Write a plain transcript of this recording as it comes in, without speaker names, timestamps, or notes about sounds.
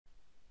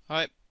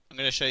Alright, I'm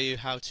going to show you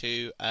how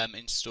to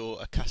install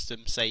a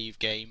custom save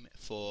game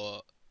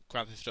for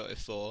Grand Theft Auto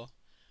 4,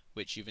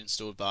 which you've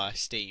installed via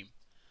Steam.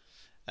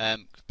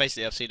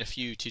 Basically, I've seen a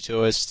few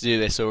tutorials to do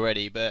this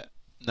already, but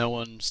no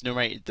one's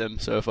narrated them,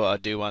 so I thought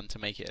I'd do one to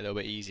make it a little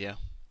bit easier.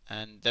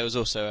 And there was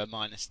also a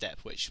minor step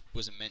which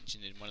wasn't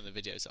mentioned in one of the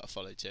videos that I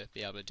followed to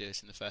be able to do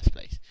this in the first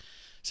place.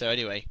 So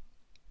anyway,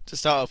 to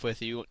start off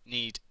with, you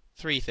need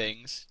three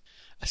things: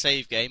 a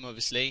save game,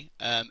 obviously,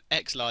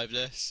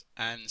 xliveless,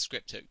 and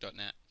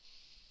scripthookdotnet.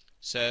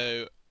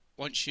 So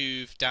once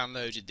you've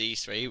downloaded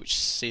these three, which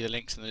see the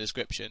links in the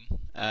description,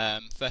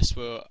 first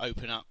we'll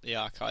open up the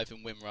archive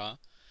in WinRAR.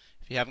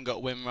 If you haven't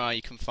got WinRAR,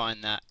 you can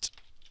find that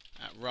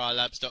at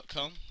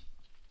rarlabs.com.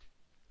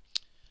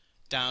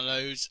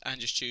 Downloads, and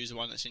just choose the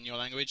one that's in your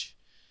language.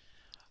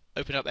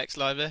 Open up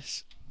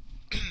xliveless.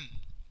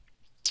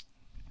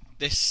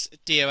 This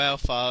DLL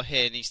file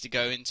here needs to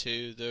go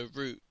into the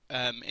root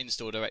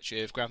install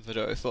directory of Grand Theft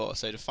Auto 4.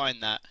 So to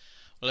find that,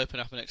 we'll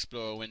open up an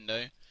Explorer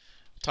window.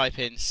 Type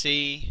in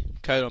C://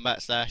 program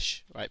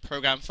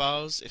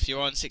files. If you're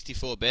on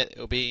 64-bit,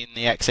 it'll be in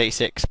the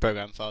x86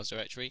 program files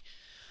directory.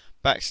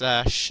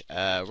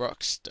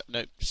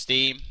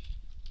 Steam,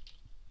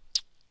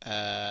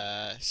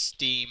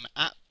 Steam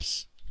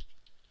apps,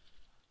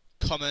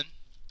 common,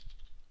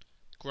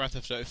 Grand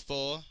Theft Auto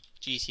 4,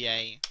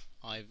 GTA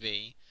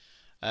IV,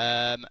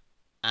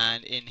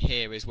 and in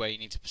here is where you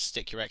need to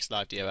stick your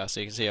xlive DLL. So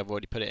you can see I've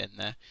already put it in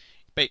there.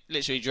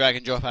 Literally drag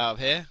and drop out of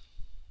here.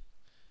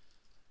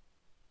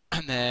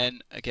 And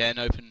then again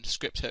open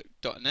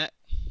scripthookdotnet,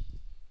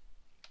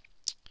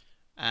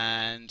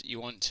 and you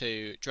want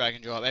to drag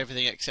and drop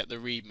everything except the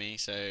readme,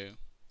 so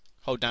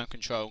hold down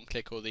control and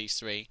click all these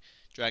three,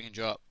 drag and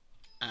drop,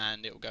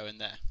 and it will go in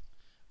there.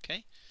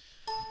 Okay,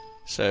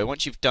 so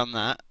once you've done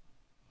that,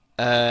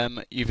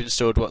 you've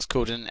installed what's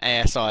called an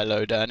ASI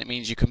loader, and it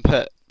means you can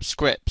put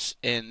scripts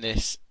in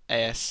this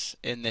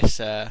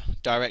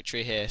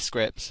directory here,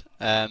 scripts,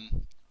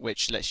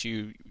 which lets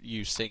you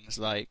use things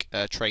like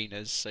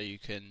trainers, so you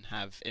can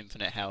have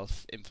infinite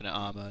health, infinite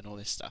armor, and all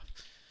this stuff.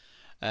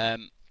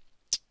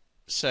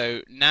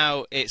 So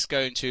now it's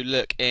going to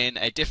look in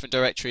a different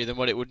directory than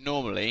what it would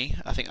normally.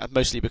 I think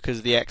mostly because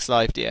of the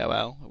xlive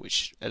DLL,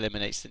 which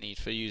eliminates the need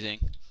for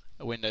using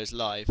a Windows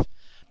Live.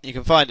 You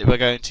can find it by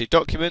going to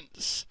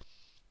Documents,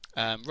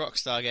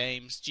 Rockstar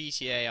Games,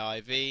 GTA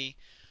IV.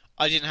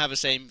 I didn't have a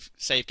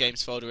save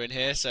games folder in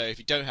here, so if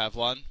you don't have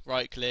one,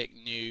 right click,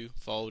 new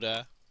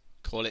folder,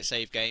 call it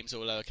save games,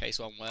 all lowercase,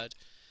 one word,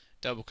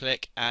 double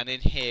click, and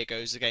in here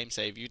goes the game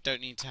save. You don't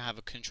need to have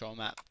a control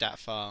map dat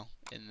file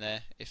in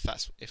there. If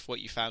what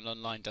you found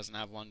online doesn't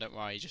have one, don't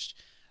worry, just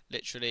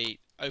literally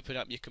open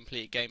up your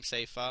complete game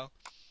save file,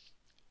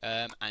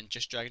 and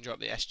just drag and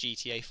drop the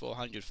SGTA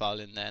 400 file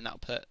in there, and that'll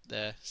put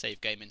the save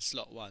game in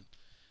slot 1.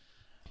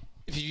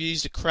 If you've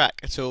used a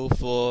crack at all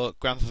for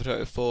Grand Theft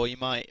Auto 4, you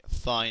might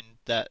find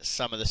that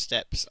some of the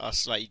steps are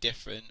slightly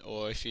different,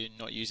 or if you're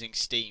not using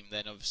Steam,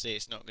 then obviously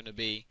it's not going to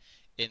be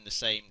in the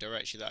same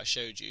directory that I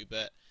showed you,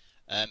 but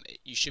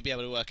you should be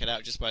able to work it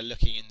out just by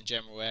looking in the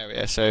general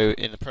area. So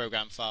in the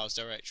program files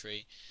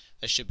directory,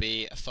 there should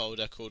be a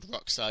folder called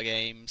Rockstar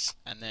Games,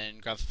 and then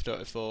Grand Theft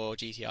Auto 4,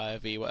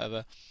 GTA IV,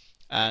 whatever,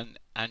 and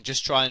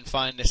just try and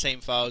find the same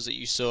files that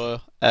you saw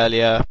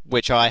earlier,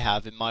 which I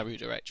have in my root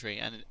directory.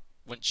 And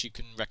once you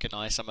can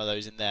recognise some of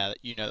those in there,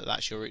 you know that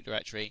that's your root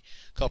directory.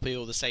 Copy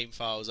all the same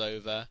files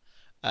over,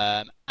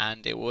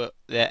 and it will,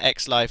 the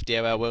xlive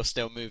DLL will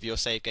still move your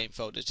save game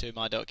folder to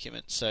my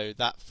documents, so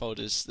that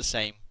folder's the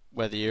same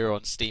whether you're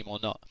on Steam or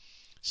not.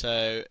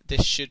 So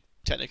this should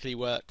technically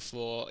work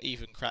for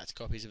even cracked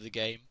copies of the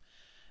game.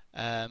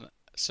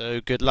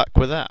 So good luck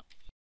with that.